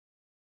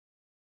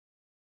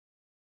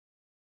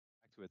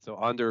into it. So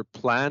under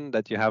plan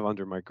that you have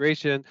under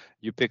migration,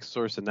 you pick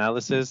source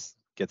analysis,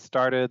 get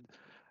started.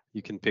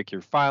 You can pick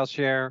your file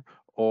share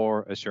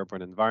or a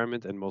SharePoint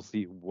environment, and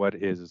mostly what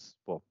is,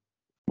 well,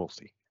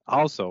 mostly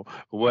also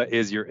what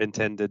is your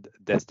intended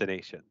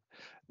destination.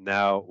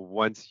 Now,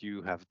 once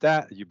you have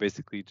that, you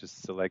basically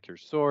just select your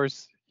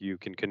source. You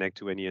can connect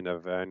to any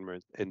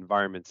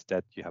environments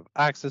that you have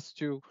access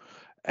to,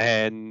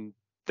 and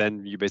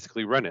then you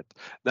basically run it.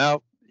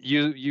 Now,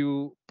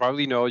 you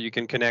probably know you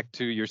can connect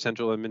to your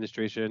central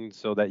administration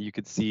so that you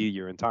could see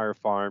your entire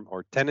farm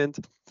or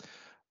tenant.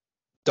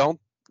 Don't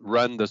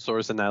run the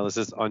source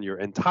analysis on your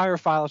entire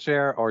file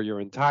share or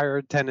your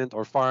entire tenant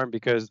or farm,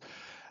 because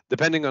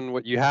depending on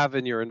what you have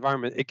in your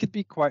environment, it could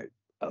be quite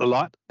a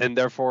lot and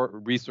therefore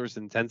resource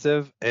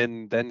intensive,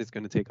 and then it's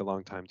going to take a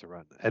long time to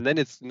run. And then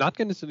it's not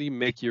going to necessarily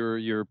make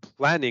your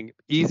planning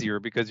easier,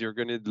 because you're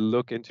going to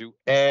look into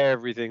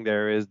everything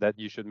there is that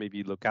you should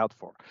maybe look out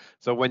for.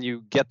 So when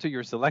you get to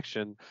your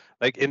selection,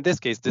 like in this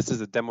case, this is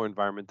a demo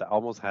environment that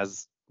almost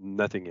has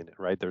nothing in it,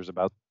 right? There's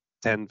about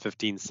 10,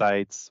 15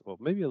 sites, well,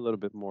 maybe a little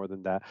bit more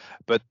than that,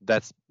 but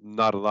that's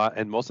not a lot.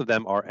 And most of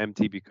them are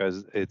empty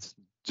because it's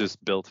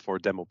just built for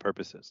demo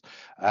purposes.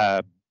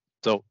 Uh,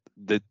 so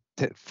the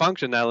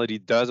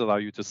functionality does allow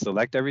you to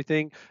select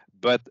everything,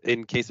 but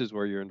in cases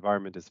where your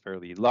environment is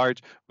fairly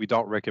large, we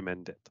don't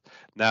recommend it.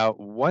 Now,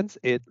 once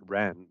it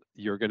ran,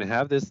 you're going to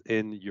have this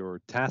in your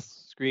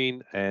task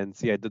screen. And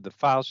see, I did the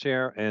file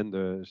share and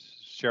the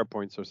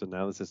SharePoint source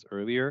analysis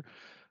earlier.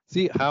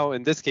 See how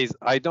in this case,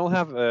 I don't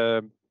have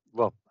a,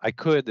 well, I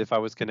could if I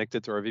was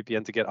connected to our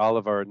VPN to get all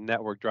of our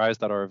network drives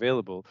that are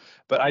available,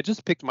 but I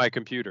just picked my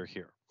computer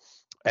here.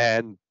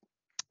 And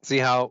see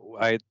how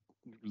I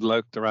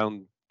looked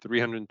around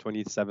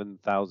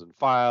 327,000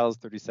 files,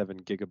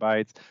 37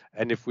 gigabytes.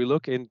 And if we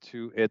look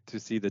into it to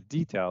see the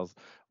details,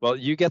 well,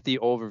 you get the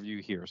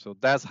overview here. So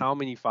that's how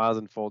many files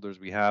and folders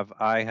we have.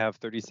 I have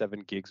 37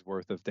 gigs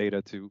worth of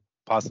data to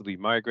possibly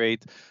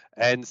migrate,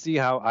 and see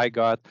how I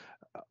got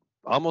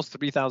almost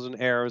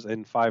 3,000 errors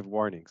and 5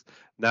 warnings.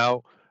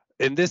 Now,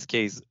 in this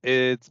case,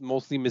 it's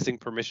mostly missing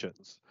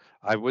permissions.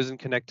 I wasn't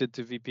connected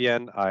to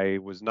VPN. I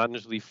was not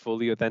initially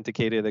fully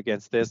authenticated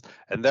against this.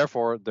 And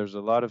therefore, there's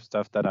a lot of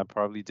stuff that I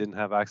probably didn't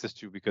have access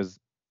to because,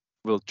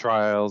 well,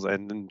 trials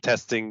and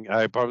testing,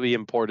 I probably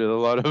imported a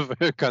lot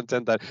of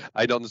content that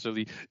I don't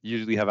necessarily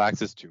usually have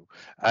access to.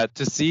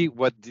 To see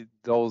what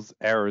those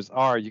errors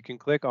are, you can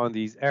click on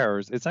these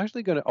errors. It's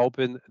actually going to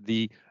open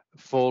the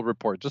full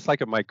report, just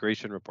like a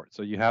migration report.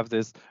 So you have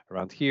this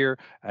around here,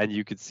 and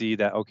you could see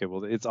that, okay,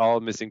 well, it's all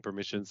missing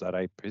permissions that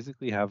I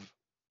basically have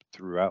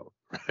throughout,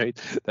 right?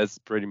 That's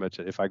pretty much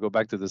it. If I go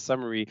back to the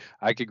summary,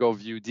 I could go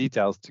view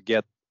details to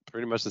get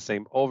pretty much the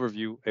same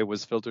overview. It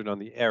was filtered on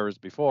the errors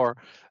before,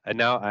 and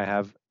now I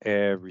have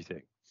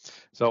everything.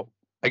 So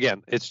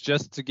again, it's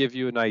just to give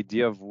you an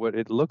idea of what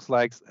it looks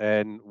like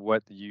and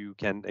what you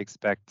can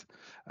expect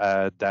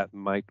that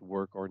might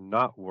work or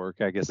not work,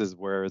 I guess, is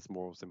where it's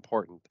most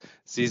important.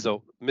 See,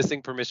 so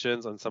missing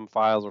permissions on some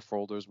files or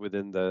folders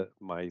within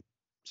my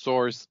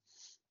source,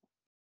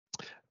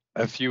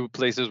 a few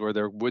places where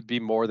there would be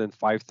more than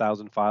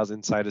 5,000 files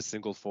inside a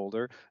single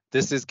folder.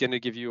 This is going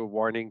to give you a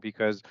warning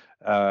because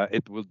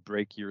it will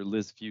break your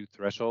list view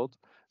threshold.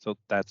 So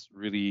that's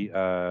really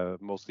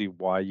mostly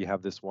why you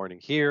have this warning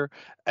here.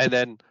 And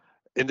then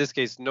in this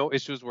case, no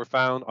issues were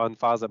found on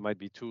files that might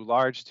be too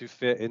large to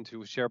fit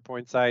into a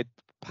SharePoint site,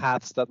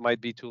 paths that might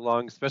be too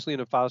long, especially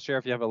in a file share.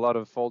 If you have a lot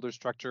of folder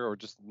structure or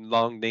just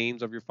long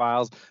names of your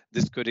files,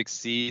 this could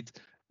exceed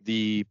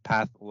the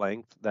path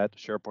length that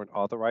SharePoint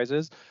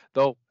authorizes,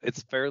 though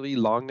it's fairly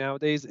long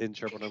nowadays. In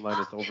SharePoint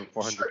Online, it's over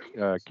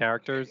 400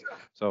 characters,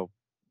 so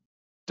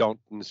don't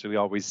necessarily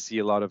always see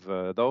a lot of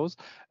those.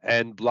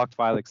 And blocked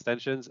file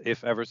extensions,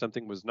 if ever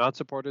something was not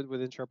supported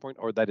within SharePoint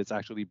or that it's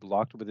actually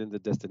blocked within the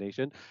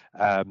destination,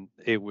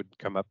 it would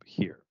come up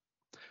here.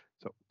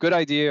 So good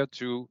idea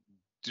to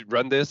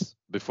run this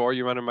before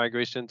you run a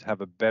migration to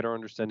have a better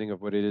understanding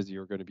of what it is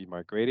you're going to be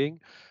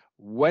migrating.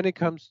 When it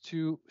comes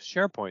to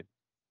SharePoint,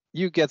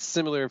 you get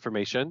similar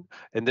information.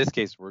 In this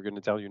case, we're going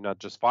to tell you not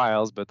just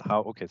files, but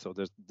how, okay, so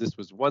this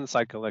was one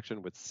site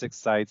collection with 6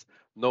 sites,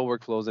 no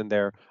workflows in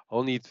there,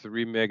 only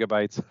 3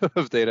 megabytes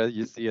of data.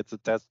 You see it's a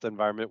test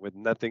environment with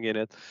nothing in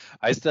it.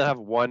 I still have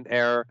 1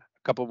 error,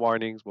 a couple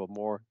warnings, well,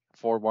 more,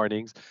 4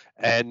 warnings.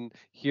 And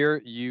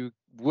here you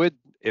would,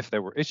 if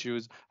there were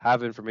issues,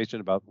 have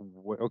information about,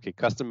 okay,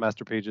 custom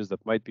master pages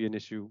that might be an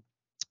issue,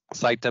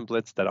 site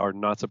templates that are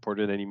not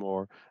supported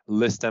anymore,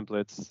 list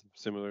templates,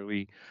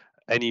 similarly,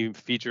 any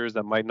features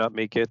that might not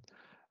make it.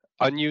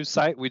 Unused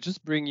site, we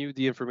just bring you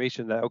the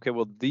information that, okay,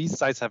 well, these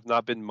sites have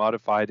not been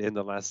modified in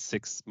the last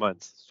 6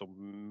 months. So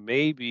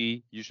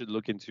maybe you should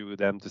look into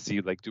them to see,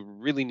 like, do we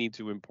really need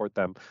to import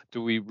them?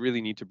 Do we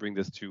really need to bring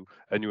this to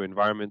a new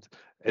environment?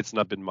 It's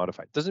not been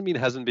modified. Doesn't mean it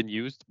hasn't been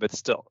used, but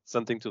still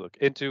something to look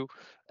into.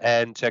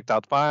 And checked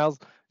out files.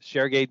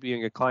 ShareGate,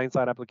 being a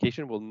client-side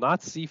application, will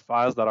not see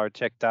files that are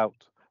checked out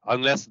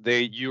unless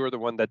you're the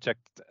one that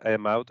checked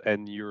them out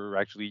and you're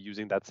actually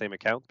using that same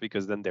account,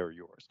 because then they're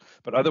yours.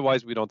 But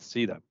otherwise, we don't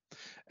see them.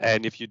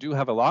 And if you do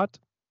have a lot,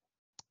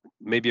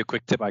 maybe a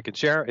quick tip I can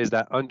share is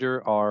that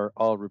under our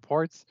all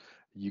reports,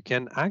 you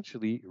can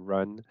actually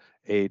run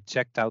a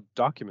checked out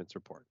documents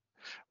report,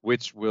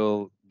 which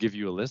will give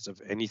you a list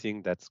of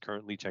anything that's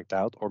currently checked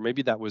out, or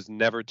maybe that was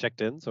never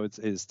checked in, so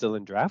it's still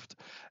in draft,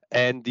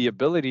 and the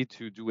ability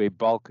to do a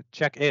bulk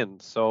check in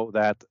so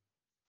that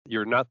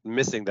you're not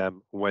missing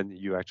them when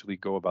you actually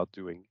go about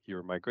doing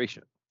your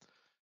migration.